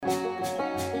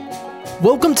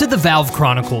Welcome to the Valve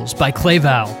Chronicles by Clay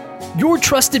Valve, your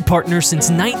trusted partner since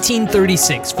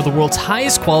 1936 for the world's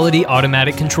highest quality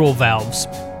automatic control valves.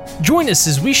 Join us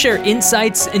as we share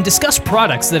insights and discuss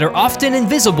products that are often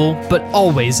invisible but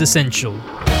always essential.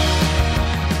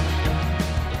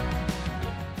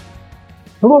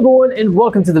 Hello everyone and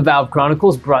welcome to the Valve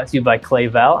Chronicles brought to you by Clay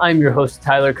Valve. I'm your host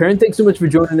Tyler Kern. Thanks so much for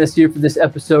joining us here for this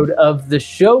episode of the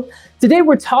show. Today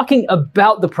we're talking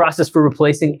about the process for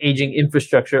replacing aging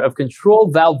infrastructure of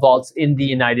control valve vaults in the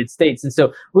United States. And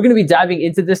so we're going to be diving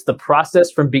into this, the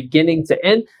process from beginning to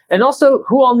end, and also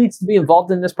who all needs to be involved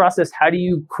in this process. How do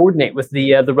you coordinate with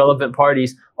the relevant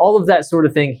parties? All of that sort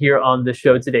of thing here on the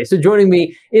show today. So joining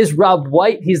me is Rob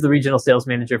White. He's the regional sales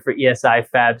manager for ESI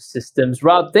Fab Systems.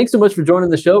 Rob, thanks so much for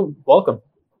joining the show. Welcome.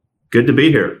 Good to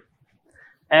be here.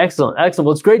 Excellent.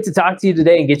 Well, it's great to talk to you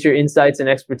today and get your insights and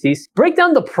expertise. Break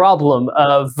down the problem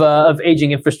of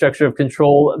aging infrastructure of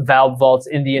control valve vaults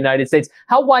in the United States.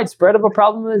 How widespread of a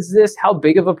problem is this? How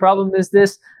big of a problem is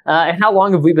this? And how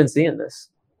long have we been seeing this?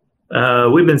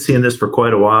 We've been seeing this for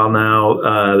quite a while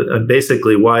now.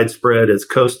 Basically widespread. It's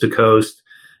coast to coast.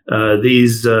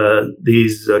 These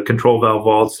control valve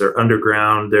vaults are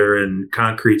underground. They're in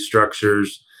concrete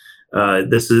structures.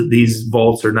 These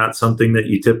vaults are not something that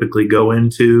you typically go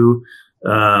into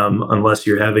unless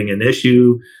you're having an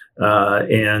issue.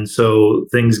 And so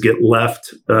things get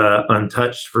left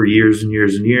untouched for years and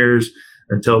years and years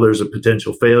until there's a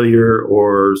potential failure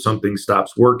or something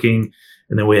stops working.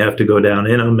 And then we have to go down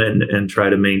in them and try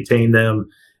to maintain them.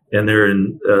 And they're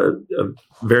in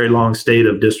a very long state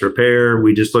of disrepair.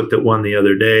 We just looked at one the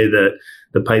other day that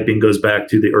the piping goes back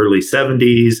to the early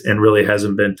 70s and really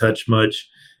hasn't been touched much.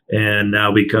 And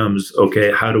now becomes,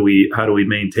 okay, how do we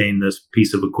maintain this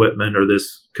piece of equipment or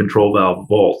this control valve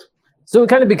vault? So it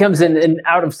kind of becomes an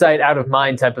out of sight, out of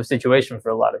mind type of situation for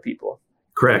a lot of people.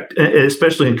 Correct. And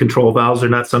especially in control valves, they're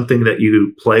not something that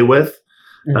you play with.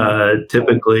 Mm-hmm.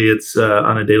 Typically, it's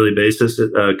on a daily basis.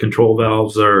 Control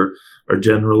valves are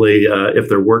generally, if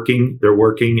they're working,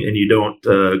 and you don't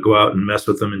go out and mess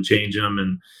with them and change them.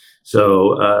 And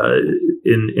so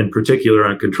in particular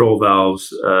on control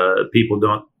valves, people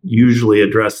don't usually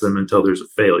address them until there's a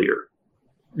failure.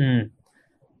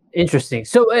 Interesting.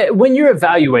 So when you're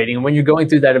evaluating, when you're going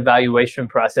through that evaluation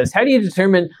process, how do you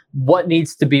determine what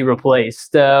needs to be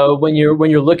replaced when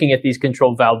you're looking at these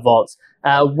control valve vaults?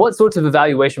 What sorts of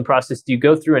evaluation process do you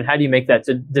go through, and how do you make that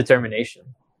determination?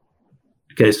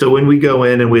 Okay, so when we go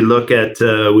in and we look at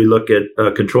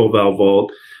a control valve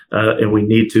vault, and we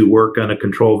need to work on a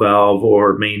control valve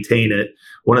or maintain it,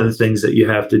 one of the things that you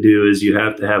have to do is you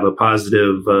have to have a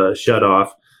positive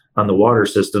shutoff on the water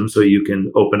system so you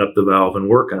can open up the valve and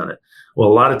work on it. Well,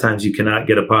 a lot of times you cannot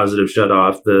get a positive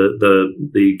shutoff.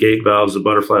 The gate valves, the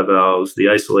butterfly valves, the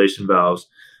isolation valves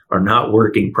are not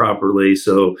working properly.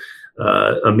 So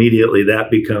immediately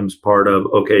that becomes part of,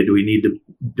 okay, do we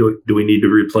need to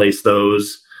replace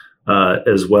those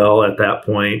as well at that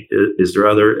point? Is there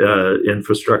other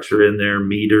infrastructure in there,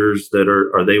 meters that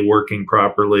are they working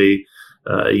properly?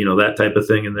 That type of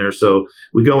thing in there. So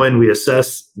we go in, we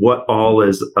assess what all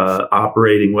is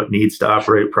operating, what needs to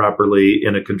operate properly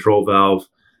in a control valve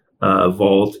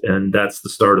vault, and that's the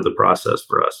start of the process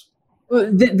for us.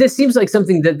 This seems like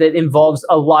something that involves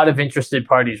a lot of interested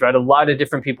parties, right? A lot of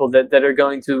different people that are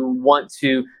going to want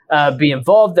to be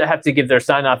involved, that have to give their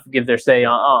sign off, give their say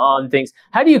on things.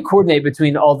 How do you coordinate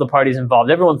between all the parties involved?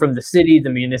 Everyone from the city, the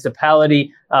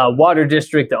municipality, water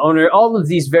district, the owner, all of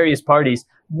these various parties.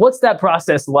 What's that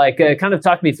process like? Kind of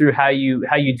talk me through how you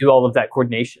do all of that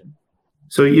coordination.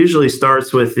 So it usually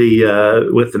starts with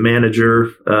the manager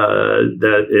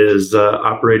that is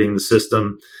operating the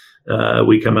system.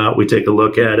 We come out, we take a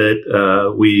look at it,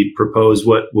 we propose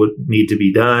what would need to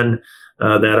be done.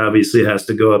 That obviously has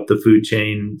to go up the food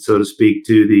chain, so to speak,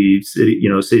 to the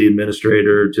city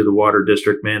administrator, to the water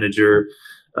district manager.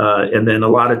 And then a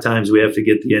lot of times we have to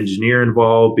get the engineer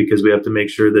involved because we have to make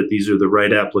sure that these are the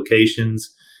right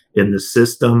applications in the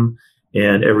system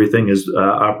and everything is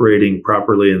operating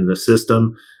properly in the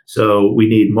system. So we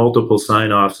need multiple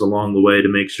sign-offs along the way to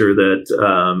make sure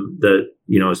that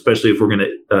especially if we're going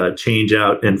to change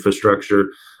out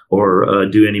infrastructure or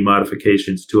do any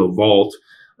modifications to a vault,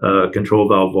 control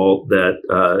valve vault, that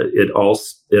it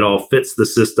all fits the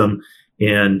system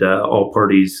and all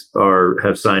parties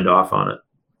have signed off on it.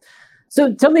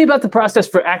 So tell me about the process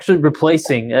for actually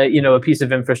replacing, a piece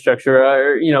of infrastructure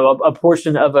or, a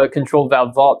portion of a control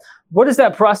valve vault. What does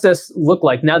that process look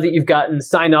like now that you've gotten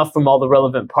sign off from all the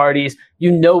relevant parties?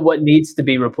 You know what needs to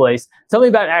be replaced. Tell me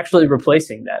about actually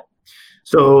replacing that.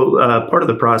 So part of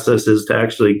the process is to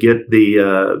actually get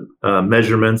the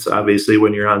measurements, obviously,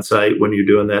 when you're on site, when you're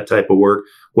doing that type of work,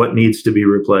 what needs to be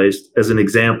replaced. As an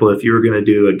example, if you were going to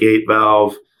do a gate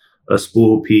valve, a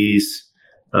spool piece,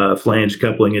 flange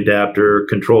coupling adapter,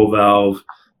 control valve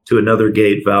to another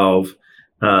gate valve.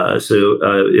 If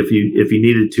you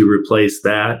needed to replace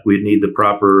that, we'd need the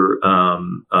proper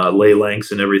lay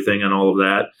lengths and everything and all of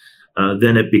that.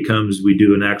 Then it becomes, we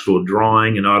do an actual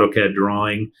drawing, an AutoCAD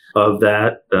drawing of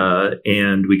that,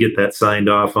 and we get that signed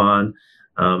off on.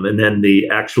 And then the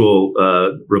actual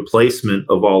replacement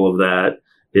of all of that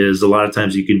is, a lot of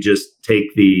times you can just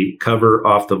take the cover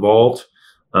off the vault,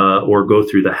 or go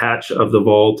through the hatch of the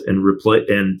vault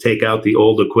and take out the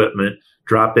old equipment,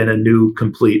 drop in a new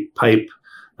complete pipe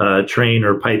train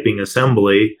or piping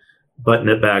assembly, button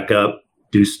it back up,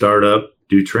 do startup,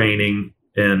 do training,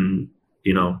 and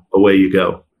away you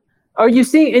go. Are you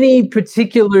seeing any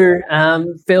particular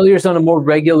failures on a more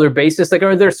regular basis? Like,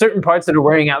 are there certain parts that are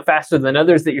wearing out faster than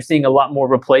others that you're seeing a lot more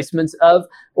replacements of?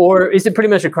 Or is it pretty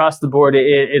much across the board,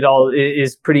 it all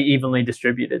is pretty evenly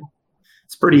distributed?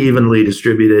 It's pretty evenly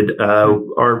distributed.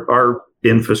 Our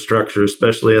infrastructure,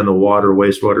 especially on the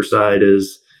wastewater side,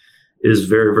 is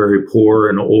very, very poor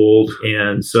and old.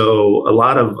 And so a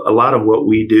lot of what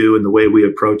we do and the way we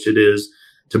approach it is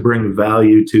to bring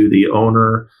value to the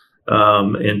owner,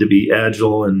 and to be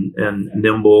agile and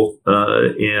nimble.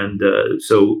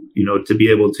 So to be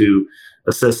able to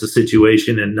assess the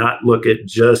situation and not look at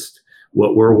just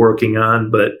what we're working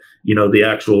on, but the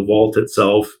actual vault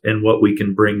itself and what we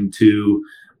can bring to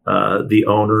the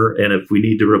owner. And if we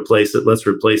need to replace it, let's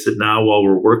replace it now while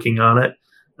we're working on it,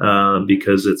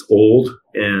 because it's old.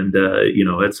 And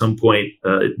at some point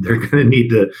they're going to need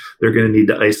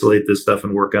to isolate this stuff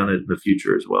and work on it in the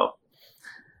future as well.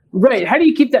 Right. How do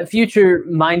you keep that future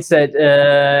mindset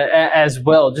as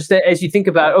well? Just as you think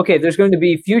about, okay, there's going to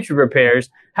be future repairs.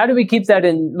 How do we keep that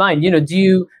in mind? Do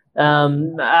you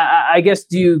I guess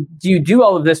do you do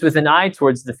all of this with an eye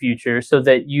towards the future so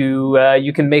that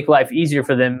you can make life easier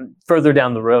for them further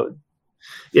down the road?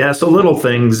 Yeah, so little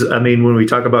things. I mean, when we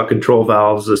talk about control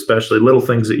valves, especially little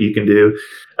things that you can do,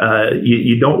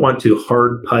 you don't want to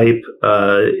hard pipe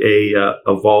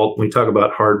a vault. When we talk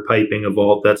about hard piping a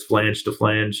vault, that's flange to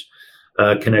flange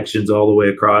connections all the way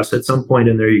across. At some point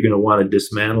in there, you're going to want a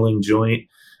dismantling joint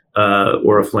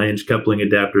or a flange coupling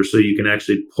adapter, so you can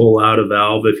actually pull out a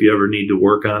valve if you ever need to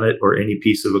work on it, or any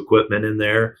piece of equipment in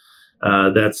there.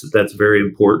 That's very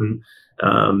important.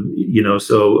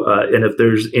 And if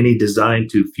there's any design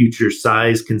to future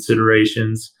size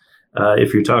considerations,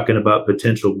 if you're talking about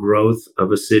potential growth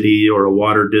of a city or a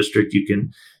water district, you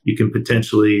can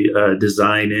potentially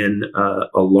design in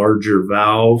a larger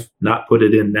valve, not put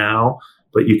it in now,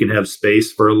 but you can have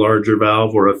space for a larger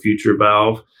valve or a future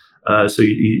valve. So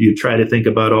you try to think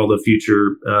about all the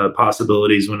future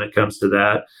possibilities when it comes to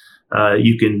that.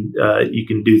 You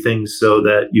can do things so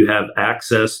that you have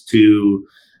access to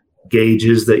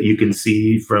gauges that you can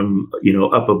see from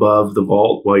up above the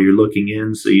vault while you're looking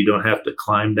in, so you don't have to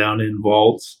climb down in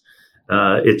vaults.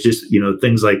 It's just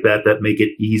things like that make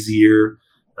it easier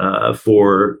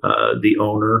for the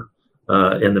owner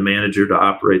and the manager to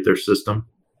operate their system.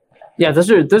 Yeah,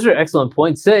 those are excellent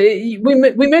points. We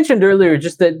mentioned earlier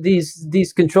just that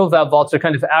these control valve vaults are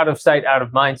kind of out of sight, out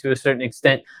of mind to a certain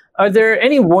extent. Are there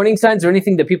any warning signs or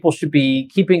anything that people should be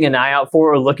keeping an eye out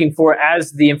for or looking for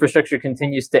as the infrastructure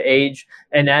continues to age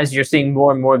and as you're seeing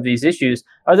more and more of these issues?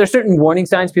 Are there certain warning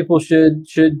signs people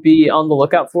should be on the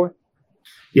lookout for?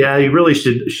 Yeah, you really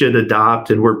should adopt,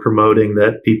 and we're promoting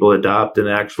that people adopt an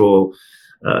actual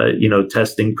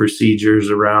testing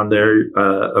procedures around their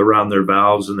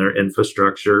valves and their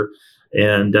infrastructure.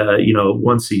 And,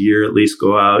 once a year, at least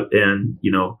go out and,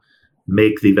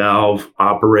 make the valve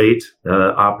operate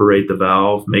the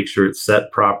valve, make sure it's set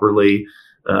properly.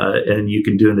 And you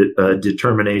can do a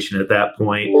determination at that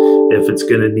point if it's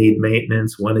going to need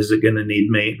maintenance. When is it going to need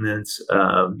maintenance?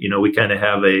 We kind of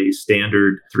have a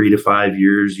standard 3 to 5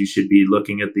 years. You should be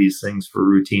looking at these things for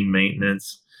routine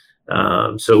maintenance.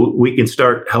 So we can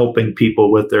start helping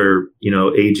people with their,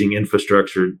 aging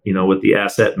infrastructure, with the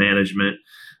asset management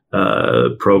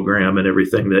program and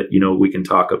everything that, we can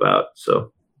talk about.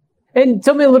 So. And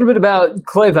tell me a little bit about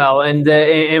Clayval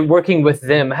and working with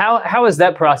them. How has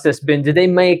that process been? Did they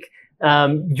make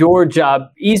your job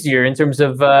easier in terms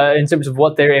of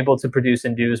what they're able to produce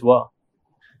and do as well?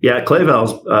 Yeah,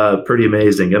 Clayval's pretty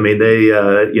amazing. I mean, they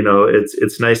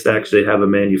it's nice to actually have a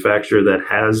manufacturer that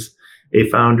has a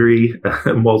foundry,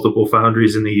 multiple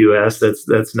foundries in the U.S.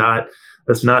 That's not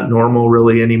normal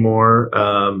really anymore.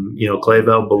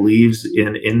 Clayval believes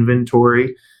in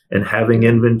inventory and having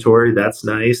inventory, that's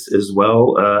nice as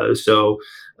well. So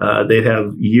they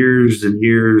have years and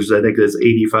years, I think that's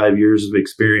 85 years of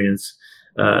experience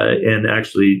in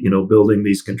actually, building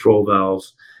these control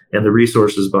valves, and the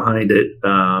resources behind it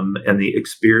and the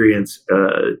experience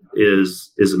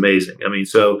is amazing. I mean,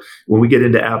 so when we get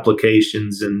into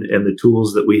applications and the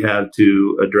tools that we have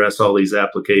to address all these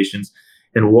applications,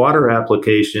 and water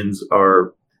applications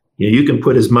are, you can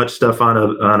put as much stuff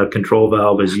on a control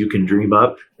valve as you can dream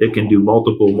up. It can do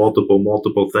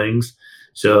multiple things.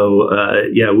 So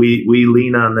we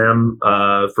lean on them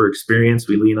for experience.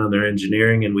 We lean on their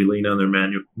engineering, and we lean on their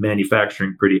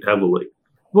manufacturing pretty heavily.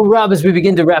 Well, Rob, as we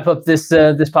begin to wrap up this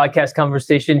podcast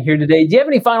conversation here today, do you have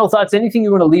any final thoughts, anything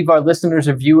you want to leave our listeners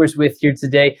or viewers with here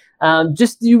today?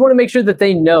 Just you want to make sure that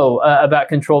they know about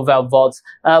control valve vaults.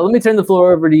 Let me turn the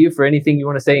floor over to you for anything you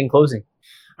want to say in closing.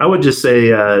 I would just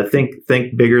say think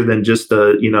bigger than just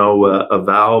a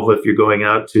valve. If you're going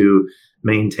out to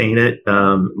maintain it,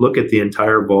 look at the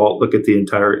entire vault, look at the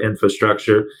entire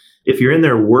infrastructure. If you're in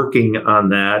there working on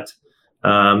that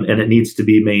and it needs to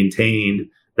be maintained,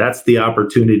 that's the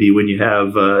opportunity when you have,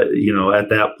 at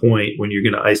that point when you're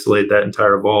going to isolate that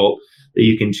entire vault, that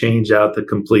you can change out the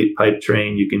complete pipe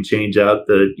train. You can change out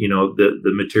the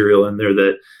material in there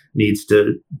that needs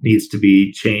to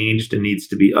be changed and needs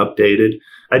to be updated.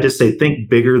 I just say think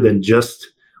bigger than just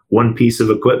one piece of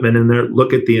equipment in there.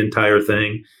 Look at the entire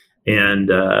thing. And,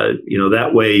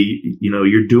 that way,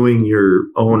 you're doing your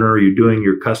owner, you're doing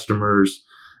your customers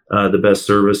the best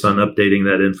service on updating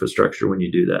that infrastructure when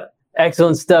you do that.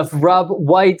 Excellent stuff. Rob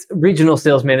White, Regional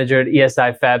Sales Manager at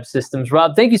ESI Fab Systems.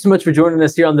 Rob, thank you so much for joining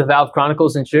us here on the Valve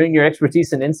Chronicles and sharing your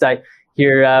expertise and insight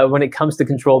here when it comes to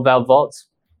control valve vaults.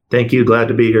 Thank you. Glad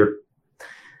to be here.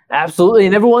 Absolutely.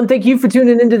 And everyone, thank you for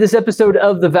tuning into this episode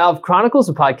of the Valve Chronicles,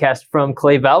 a podcast from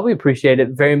Clay Valve. We appreciate it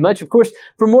very much. Of course,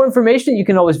 for more information, you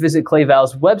can always visit Clay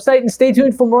Valve's website, and stay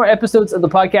tuned for more episodes of the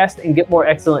podcast and get more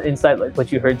excellent insight like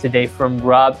what you heard today from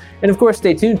Rob. And of course,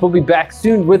 stay tuned. We'll be back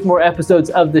soon with more episodes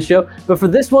of the show. But for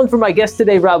this one, for my guest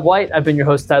today, Rob White, I've been your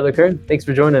host, Tyler Kern. Thanks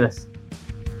for joining us.